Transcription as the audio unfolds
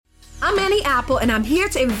I'm Annie Apple, and I'm here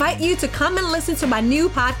to invite you to come and listen to my new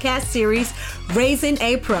podcast series, Raising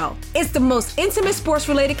a Pro. It's the most intimate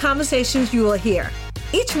sports-related conversations you will hear.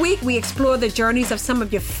 Each week, we explore the journeys of some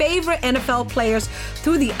of your favorite NFL players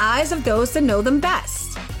through the eyes of those that know them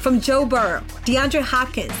best. From Joe Burrow, DeAndre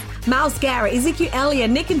Hopkins, Myles Garrett, Ezekiel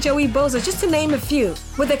Elliott, Nick and Joey Bosa, just to name a few.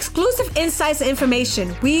 With exclusive insights and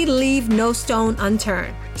information, we leave no stone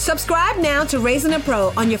unturned. Subscribe now to Raising a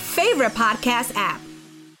Pro on your favorite podcast app.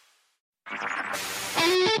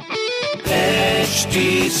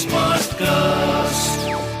 HT Smartcast.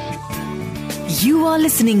 You are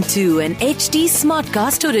listening to an HT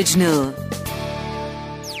Smartcast original.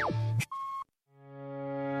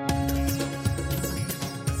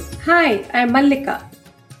 Hi, I'm Mallika.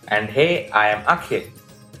 And hey, I am Akhil.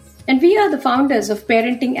 And we are the founders of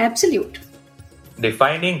Parenting Absolute.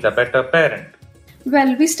 Defining the better parent.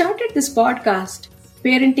 Well, we started this podcast,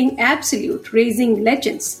 Parenting Absolute, Raising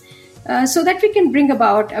Legends, so that we can bring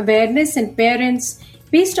about awareness in parents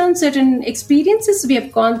based on certain experiences we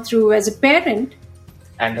have gone through as a parent.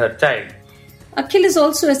 And her child. Akhil is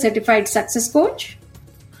also a certified success coach.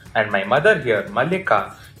 And my mother here,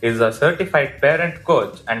 Mallika, is a certified parent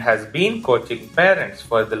coach and has been coaching parents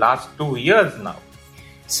for the last 2 years now.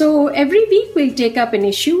 So every week we'll take up an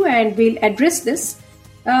issue and we'll address this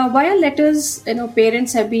via letters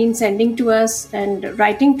parents have been sending to us and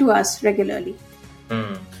writing to us regularly.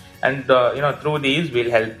 And through these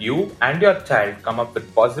we'll help you and your child come up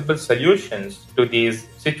with possible solutions to these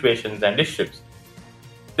situations and issues.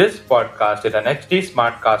 This podcast is an HT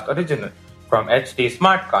Smartcast original from HT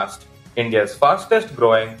Smartcast, India's fastest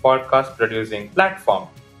growing podcast producing platform.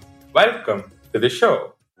 Welcome to the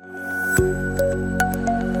show.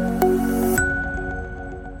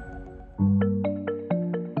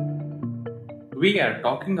 We are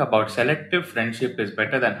talking about selective friendship is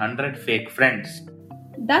better than 100 fake friends.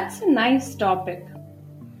 That's a nice topic.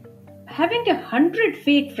 Having 100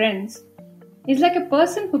 fake friends is like a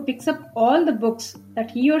person who picks up all the books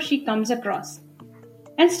that he or she comes across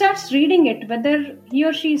and starts reading it, whether he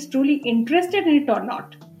or she is truly interested in it or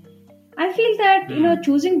not. I feel that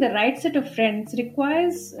choosing the right set of friends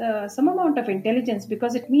requires some amount of intelligence,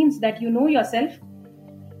 because it means that you know yourself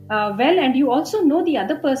well, and you also know the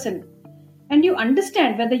other person, and you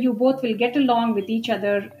understand whether you both will get along with each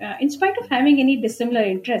other in spite of having any dissimilar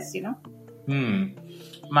interests.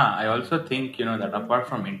 I also think that apart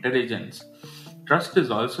from intelligence, trust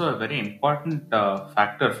is also a very important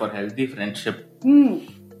factor for healthy friendship.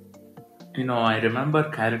 I remember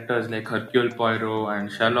characters like Hercule Poirot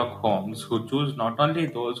and Sherlock Holmes who choose not only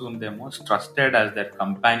those whom they most trusted as their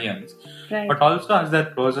companions, Right. but also as their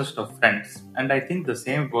closest of friends. And I think the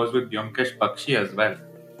same goes with Byomkesh Bakshi as well.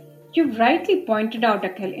 You've rightly pointed out,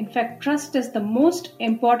 Akhil. In fact, trust is the most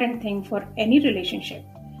important thing for any relationship.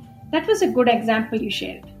 That was a good example you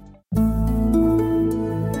shared.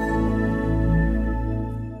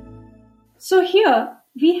 So here,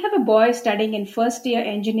 we have a boy studying in first year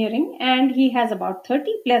engineering, and he has about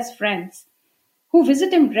 30 plus friends who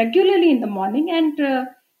visit him regularly in the morning and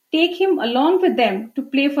take him along with them to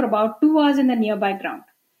play for about 2 hours in the nearby ground.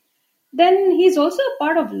 Then he's also a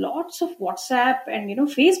part of lots of WhatsApp and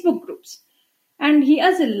Facebook groups. And he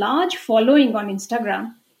has a large following on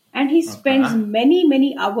Instagram, and he spends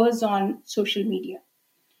many hours on social media.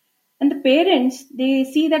 And the parents, they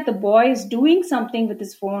see that the boy is doing something with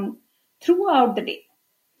his phone throughout the day.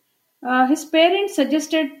 His parents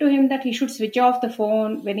suggested to him that he should switch off the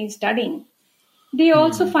phone when he's studying. They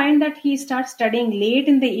also find that he starts studying late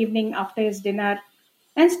in the evening after his dinner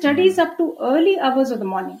and studies up to early hours of the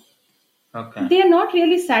morning. Okay. They are not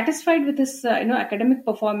really satisfied with his academic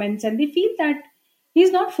performance, and they feel that he's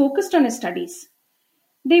not focused on his studies.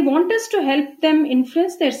 They want us to help them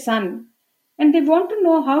influence their son, and they want to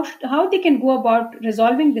know how they can go about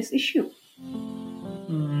resolving this issue.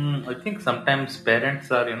 I think sometimes parents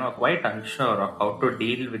are quite unsure of how to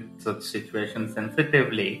deal with such situations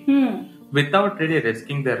sensitively without really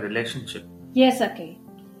risking their relationship. Yes, okay.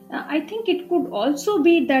 I think it could also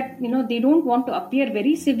be that they don't want to appear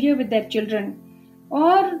very severe with their children,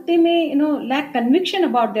 or they may lack conviction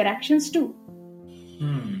about their actions too.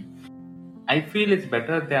 I feel it's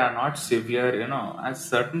better they are not severe, as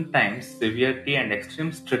certain times severity and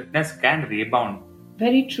extreme strictness can rebound.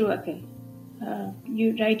 Very true, Akhil.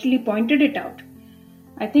 You rightly pointed it out.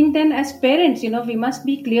 I think then as parents, we must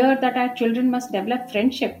be clear that our children must develop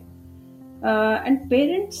friendship. And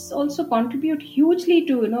parents also contribute hugely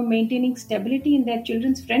to maintaining stability in their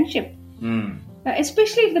children's friendship.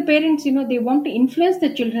 Especially if the parents they want to influence the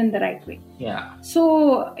children the right way. Yeah.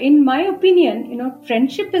 So in my opinion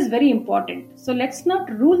friendship is very important, so let's not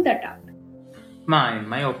rule that out. In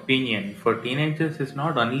my opinion, for teenagers, it's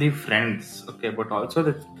not only friends, okay, but also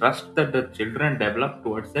the trust that the children develop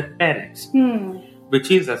towards their parents, Hmm. which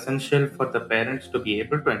is essential for the parents to be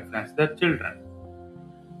able to influence their children.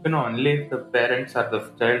 Only if the parents are the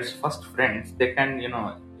child's first friends, they can,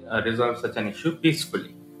 resolve such an issue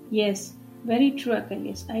peacefully. Yes, very true, Akhil.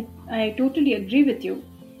 Yes, I totally agree with you.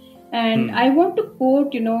 And Hmm. I want to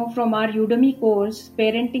quote, from our Udemy course,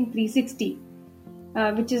 Parenting 360,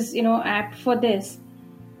 which is, apt for this.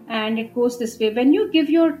 And it goes this way: when you give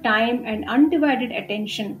your time and undivided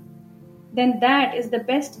attention, then that is the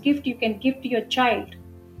best gift you can give to your child.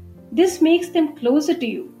 This makes them closer to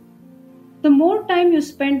you. The more time you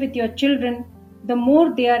spend with your children, the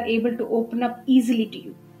more they are able to open up easily to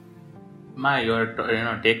you. You're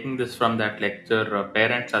taking this from that lecture,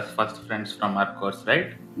 Parents as First Friends from our course,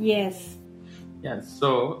 right? Yes. Yes.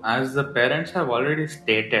 So, as the parents have already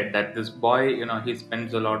stated that this boy, he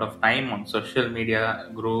spends a lot of time on social media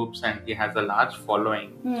groups and he has a large following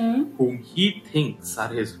Hmm. whom he thinks are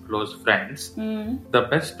his close friends. Hmm. The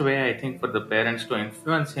best way, I think, for the parents to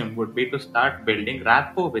influence him would be to start building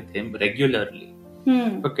rapport with him regularly.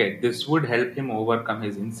 Hmm. Okay, this would help him overcome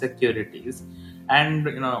his insecurities and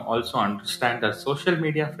also understand that social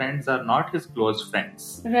media friends are not his close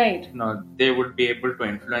friends. Right. They would be able to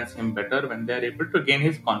influence him better when they are able to gain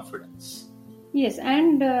his confidence. Yes,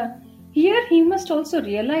 and here he must also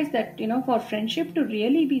realize that, for friendship to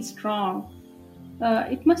really be strong,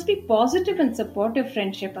 it must be positive and supportive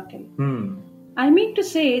friendship, Akhil. Hmm. I mean to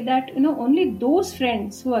say that, only those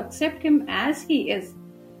friends who accept him as he is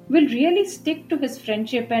will really stick to his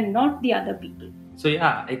friendship and not the other people. So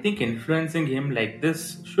yeah, I think influencing him like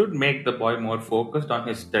this should make the boy more focused on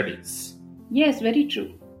his studies. Yes, very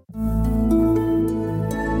true.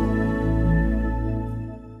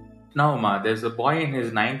 Now, there's a boy in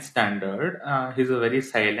his ninth standard. He's a very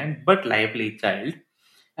silent but lively child,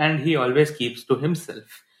 and he always keeps to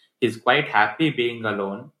himself. He's quite happy being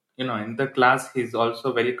alone. In the class, he's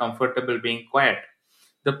also very comfortable being quiet.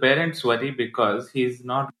 The parents worry because he's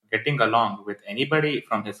not getting along with anybody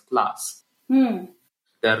from his class. Hmm.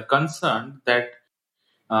 They're concerned that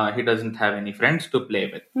he doesn't have any friends to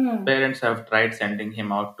play with. Hmm. Parents have tried sending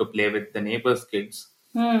him out to play with the neighbors' kids,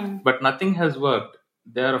 Hmm. but nothing has worked.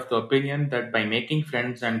 They are of the opinion that by making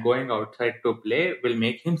friends and going outside to play will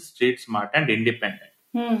make him street smart and independent.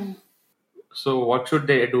 Hmm. So, what should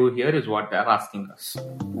they do here is what they are asking us.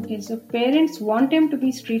 Okay, so parents want him to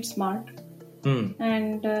be street smart, Hmm.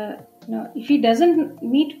 and if he doesn't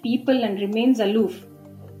meet people and remains aloof,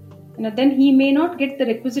 then he may not get the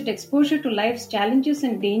requisite exposure to life's challenges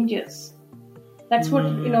and dangers. That's what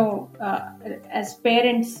as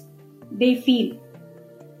parents they feel.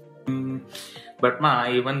 But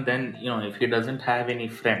even then, if he doesn't have any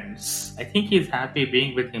friends, I think he's happy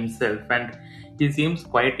being with himself, and he seems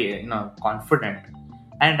quite, confident.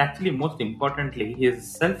 And actually, most importantly, he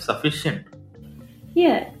is self-sufficient.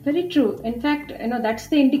 Yeah, very true. In fact, that's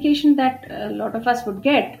the indication that a lot of us would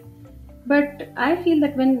get. But I feel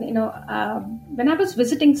that when I was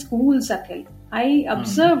visiting schools, Akhil, I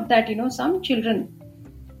observed that some children,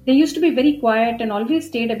 they used to be very quiet and always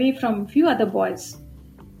stayed away from few other boys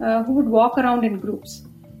who would walk around in groups.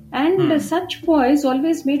 And such boys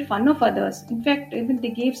always made fun of others. In fact, even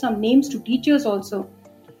they gave some names to teachers also.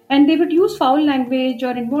 And they would use foul language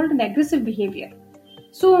or involved in aggressive behavior.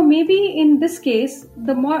 So maybe in this case,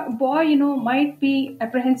 the boy, might be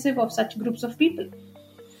apprehensive of such groups of people.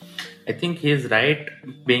 I think he is right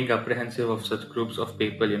being apprehensive of such groups of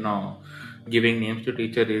people, giving names to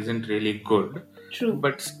teacher isn't really good. True.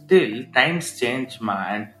 But still, times change,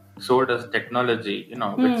 and so does technology,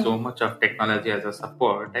 with so much of technology as a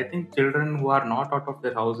support. I think children who are not out of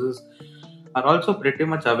their houses are also pretty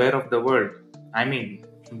much aware of the world. I mean,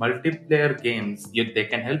 multiplayer games, they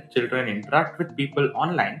can help children interact with people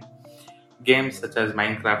online. Games such as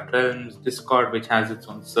Minecraft Realms, Discord, which has its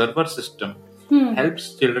own server system, Hmm.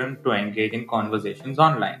 helps children to engage in conversations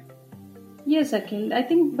online. Yes, Akhil. I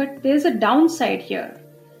think, but there's a downside here,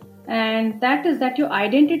 and that is that your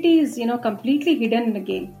identity is, completely hidden in the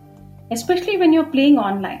game, especially when you're playing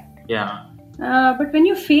online. Yeah. But when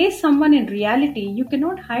you face someone in reality, you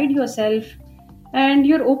cannot hide yourself, and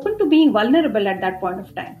you're open to being vulnerable at that point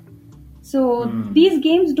of time. So these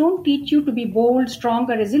games don't teach you to be bold, strong,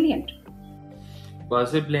 or resilient.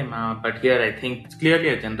 Possibly, but here I think it's clearly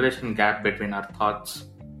a generation gap between our thoughts.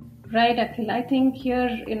 Right, Akhil. I think here,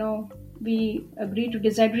 we agree to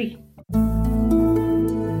disagree.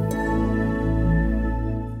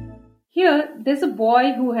 Here, there's a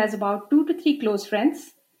boy who has about 2 to 3 close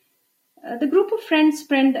friends. The group of friends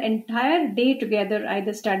spend the entire day together,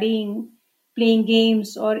 either studying, playing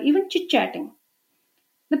games, or even chit chatting.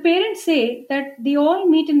 The parents say that they all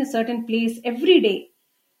meet in a certain place every day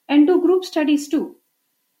and do group studies too.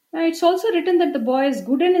 It's also written that the boy is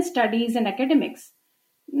good in his studies and academics.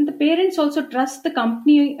 The parents also trust the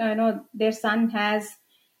company their son has,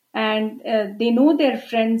 and they know their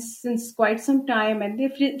friends since quite some time, and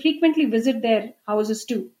they frequently visit their houses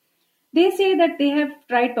too. They say that they have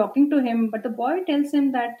tried talking to him, but the boy tells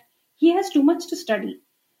him that he has too much to study,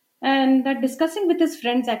 and that discussing with his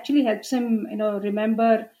friends actually helps him,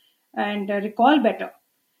 remember and recall better.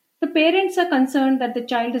 The parents are concerned that the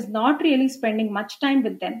child is not really spending much time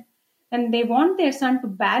with them, and they want their son to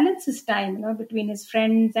balance his time, between his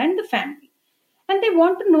friends and the family. And they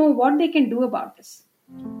want to know what they can do about this.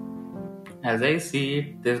 As I see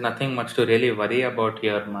it, there's nothing much to really worry about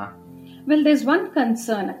here, Ma. Well, there's one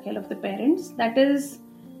concern, Akhil, of the parents, that is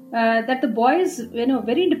that the boy is,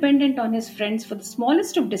 very dependent on his friends for the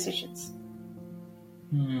smallest of decisions.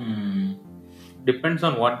 Depends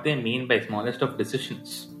on what they mean by smallest of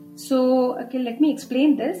decisions. So, Akhil, let me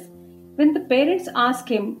explain this. When the parents ask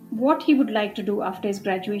him what he would like to do after his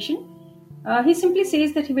graduation, he simply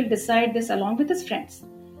says that he will decide this along with his friends.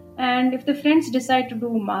 And if the friends decide to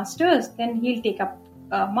do masters, then he'll take up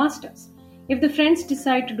masters. If the friends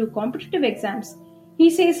decide to do competitive exams, he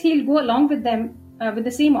says he'll go along with them with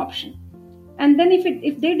the same option. And then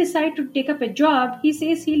if they decide to take up a job, he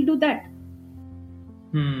says he'll do that.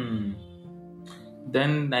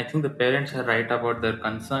 Then I think the parents are right about their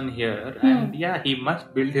concern here. And yeah, he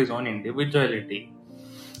must build his own individuality.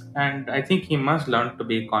 And I think he must learn to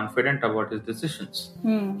be confident about his decisions.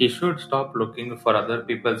 He should stop looking for other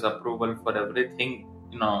people's approval for everything,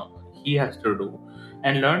 he has to do,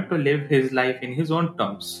 and learn to live his life in his own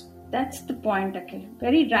terms. That's the point, Akhil.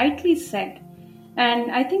 Very rightly said.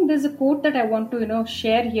 And I think there's a quote that I want to,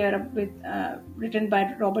 share here with written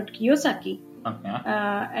by Robert Kiyosaki. Okay.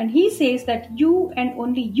 And he says that you and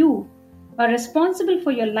only you are responsible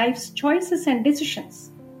for your life's choices and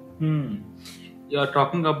decisions. You're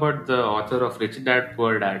talking about the author of Rich Dad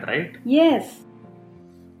Poor Dad, right? Yes.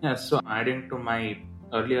 Yeah, so adding to my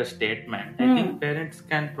earlier statement, I think parents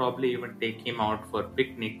can probably even take him out for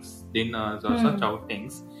picnics, dinners, or such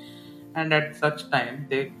outings. And at such time,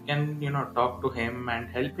 they can, talk to him and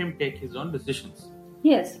help him take his own decisions.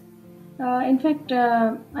 Yes. In fact,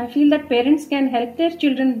 I feel that parents can help their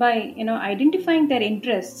children by, identifying their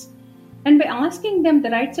interests and by asking them the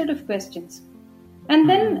right set of questions. And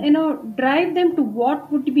then, drive them to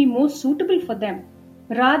what would be most suitable for them,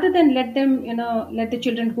 rather than let the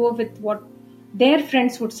children go with what their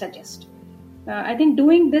friends would suggest. I think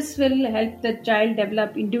doing this will help the child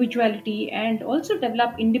develop individuality and also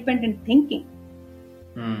develop independent thinking.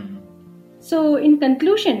 So, in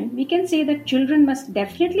conclusion, we can say that children must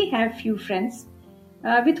definitely have few friends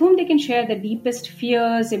with whom they can share their deepest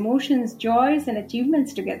fears, emotions, joys, and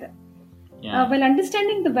achievements together. Yeah. While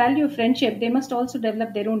understanding the value of friendship, they must also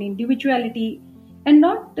develop their own individuality and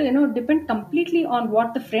not, depend completely on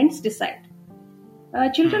what the friends decide.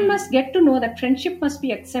 Children must get to know that friendship must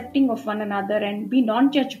be accepting of one another and be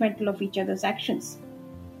non-judgmental of each other's actions.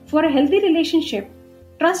 For a healthy relationship,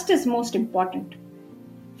 trust is most important.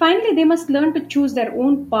 Finally, they must learn to choose their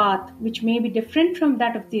own path, which may be different from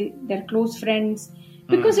that of their close friends,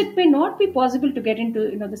 because it may not be possible to get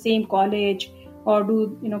into the same college or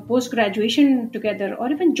do post-graduation together or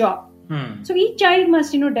even job. So each child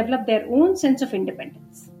must develop their own sense of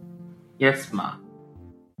independence. Yes, Ma.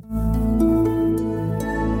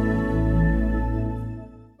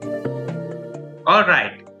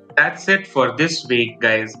 Alright, that's it for this week,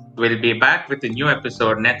 guys. We'll be back with a new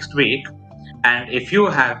episode next week. And if you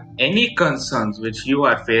have any concerns which you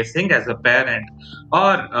are facing as a parent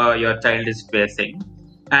or your child is facing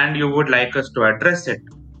and you would like us to address it,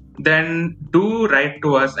 then do write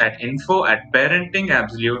to us at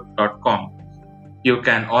info@parentingabsolute.com. You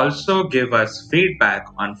can also give us feedback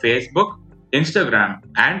on Facebook, Instagram,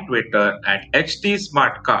 and Twitter at HT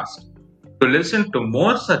Smartcast. To listen to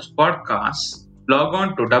more such podcasts, log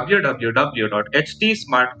on to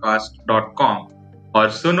www.htsmartcast.com और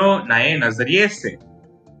सुनो नए नजरिए से.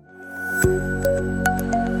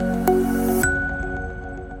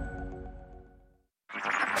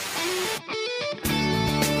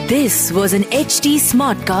 This was an HT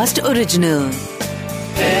Smartcast original.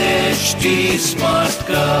 HT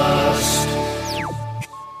Smartcast.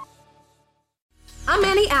 I'm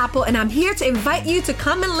Annie Apple, and I'm here to invite you to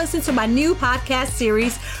come and listen to my new podcast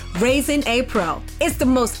series, Raising a Pro. It's the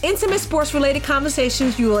most intimate sports-related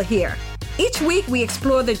conversations you will hear. Each week, we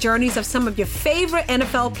explore the journeys of some of your favorite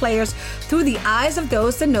NFL players through the eyes of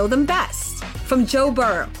those that know them best. From Joe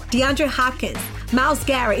Burrow, DeAndre Hopkins, Miles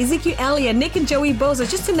Garrett, Ezekiel Elliott, Nick and Joey Boza,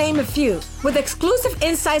 just to name a few. With exclusive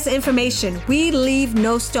insights and information, we leave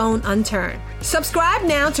no stone unturned. Subscribe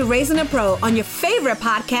now to Raising a Pro on your favorite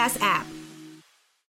podcast app.